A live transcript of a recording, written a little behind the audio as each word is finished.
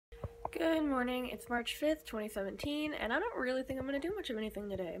Good morning, it's March 5th, 2017, and I don't really think I'm going to do much of anything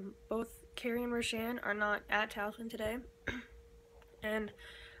today. Both Carrie and Roshan are not at Towson today, and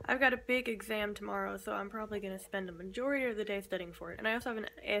I've got a big exam tomorrow, so I'm probably going to spend a majority of the day studying for it. And I also have an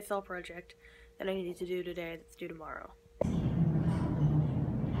ASL project that I need to do today that's due tomorrow.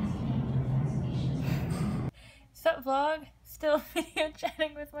 Sup vlog? Still video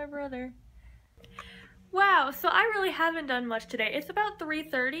chatting with my brother. Wow, so I really haven't done much today. It's about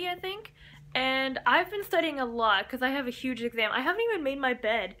 3:30, I think, and I've been studying a lot because I have a huge exam. I haven't even made my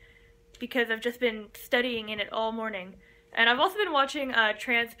bed because I've just been studying in it all morning. And I've also been watching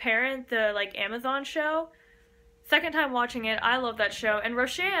Transparent, the Amazon show. Second time watching it. I love that show. And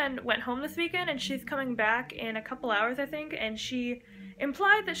Roshan went home this weekend and she's coming back in a couple hours, I think, and she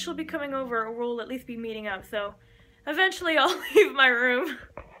implied that she'll be coming over, or we'll at least be meeting up. So eventually I'll leave my room.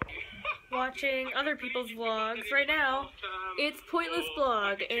 Watching other people's vlogs. Right now, it's Pointless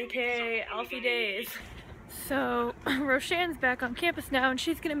Vlog, aka Alfie Days. So, Roshan's back on campus now, and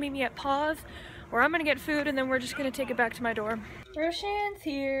she's gonna meet me at Pause, where I'm gonna get food, and then we're just gonna take it back to my dorm. Roshan's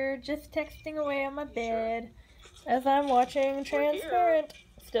here, just texting away on my bed, as I'm watching Transparent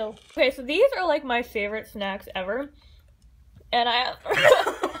still. Okay, so these are like my favorite snacks ever, and I asked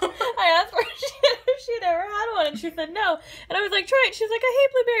Roshan if she'd ever had one, and she said no. And I was like, try it. She's like, I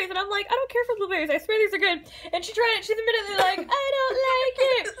hate blueberries. And I'm like, I don't care for blueberries. I swear these are good. And she tried it. She's immediately like, I don't like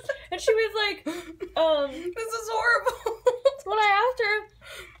it. And she was like, this is horrible. When I asked her,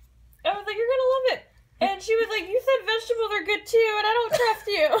 I was like, you're gonna love it. And she was like, you said vegetables are good too, and I don't trust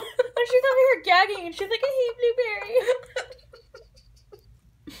you. And she's over here gagging, and she's like, I hate blueberries.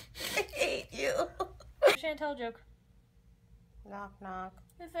 I hate you. Shan't tell a joke. Knock, knock.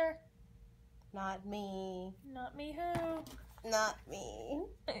 Is there? Not me. Not me who? Not me.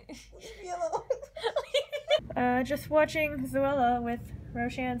 Leave me alone. Just watching Zoella with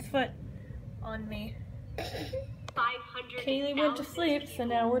Roshan's foot on me. Kaylee went to sleep, so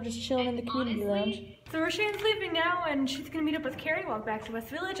now we're just chilling in the community lounge. So Roshan's leaving now, and she's gonna meet up with Carrie, walk back to West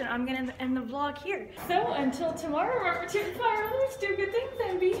Village, and I'm gonna end the vlog here. So until tomorrow, remember to inspire others, do good things,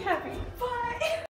 and be happy. Bye!